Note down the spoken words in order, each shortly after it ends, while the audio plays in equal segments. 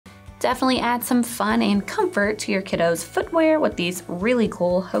Definitely add some fun and comfort to your kiddos' footwear with these really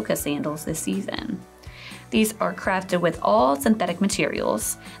cool Hoka sandals this season. These are crafted with all synthetic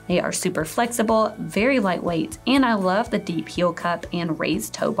materials. They are super flexible, very lightweight, and I love the deep heel cup and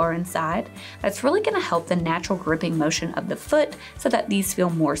raised toe bar inside. That's really going to help the natural gripping motion of the foot so that these feel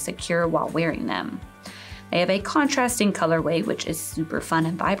more secure while wearing them. They have a contrasting colorway, which is super fun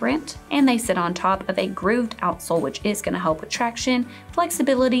and vibrant, and they sit on top of a grooved outsole, which is going to help with traction,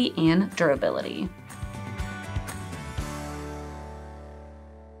 flexibility, and durability.